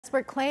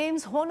Expert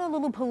claims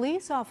Honolulu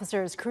police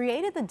officers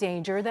created the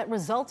danger that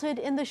resulted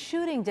in the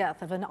shooting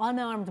death of an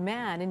unarmed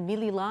man in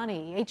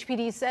Mililani.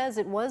 HPD says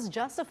it was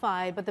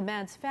justified, but the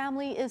man's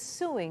family is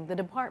suing the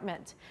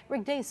department.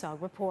 Rick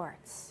Daysog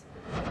reports.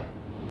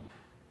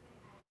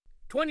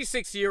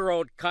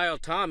 26-year-old Kyle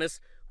Thomas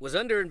was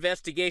under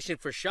investigation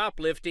for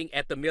shoplifting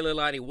at the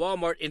Mililani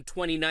Walmart in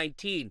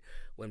 2019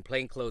 when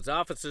plainclothes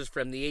officers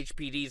from the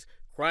HPD's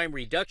Crime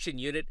Reduction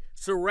Unit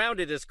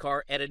surrounded his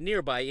car at a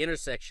nearby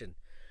intersection.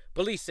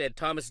 Police said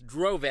Thomas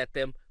drove at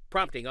them,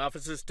 prompting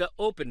officers to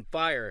open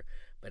fire.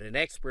 But an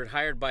expert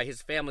hired by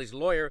his family's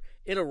lawyer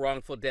in a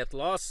wrongful death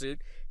lawsuit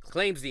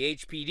claims the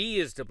HPD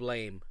is to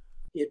blame.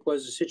 It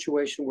was a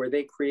situation where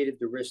they created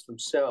the risk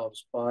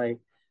themselves by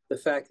the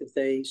fact that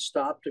they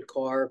stopped a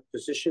car,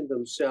 positioned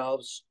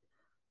themselves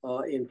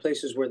in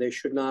places where they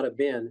should not have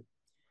been,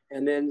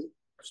 and then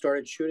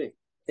started shooting.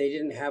 They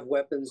didn't have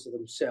weapons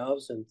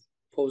themselves and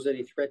posed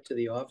any threat to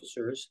the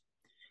officers,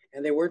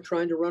 and they weren't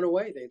trying to run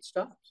away. They had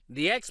stopped.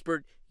 The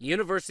expert,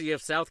 University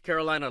of South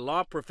Carolina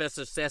law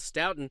professor Seth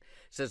Stoughton,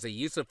 says the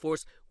use of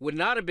force would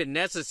not have been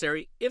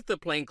necessary if the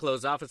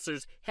plainclothes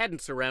officers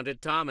hadn't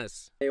surrounded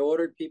Thomas. They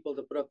ordered people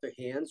to put up their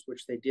hands,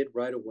 which they did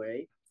right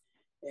away.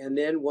 And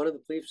then one of the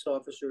police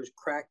officers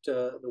cracked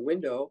the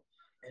window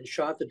and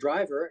shot the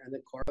driver, and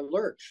the car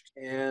lurched.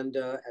 And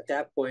at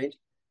that point,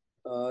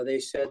 they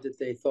said that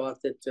they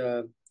thought that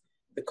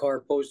the car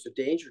posed a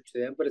danger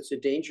to them, but it's a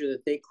danger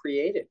that they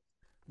created.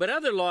 But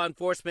other law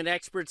enforcement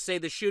experts say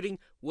the shooting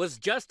was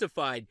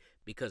justified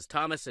because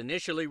Thomas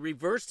initially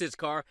reversed his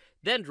car,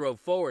 then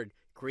drove forward,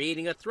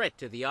 creating a threat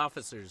to the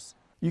officers.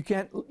 You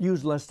can't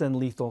use less than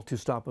lethal to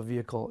stop a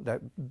vehicle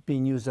that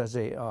being used as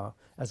a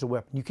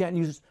weapon. You can't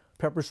use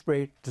pepper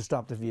spray to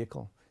stop the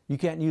vehicle. You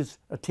can't use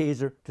a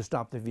taser to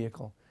stop the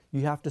vehicle.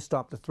 You have to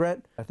stop the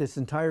threat. This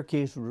entire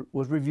case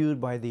was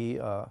reviewed by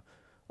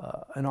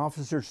an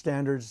officer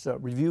standards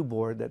review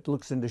board that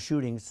looks into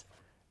shootings.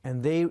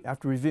 And they,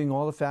 after reviewing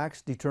all the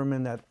facts,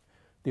 determined that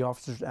the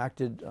officers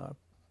acted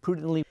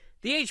prudently.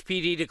 The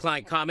HPD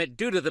declined comment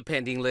due to the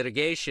pending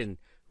litigation.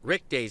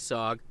 Rick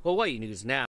Daysog, Hawaii News Now.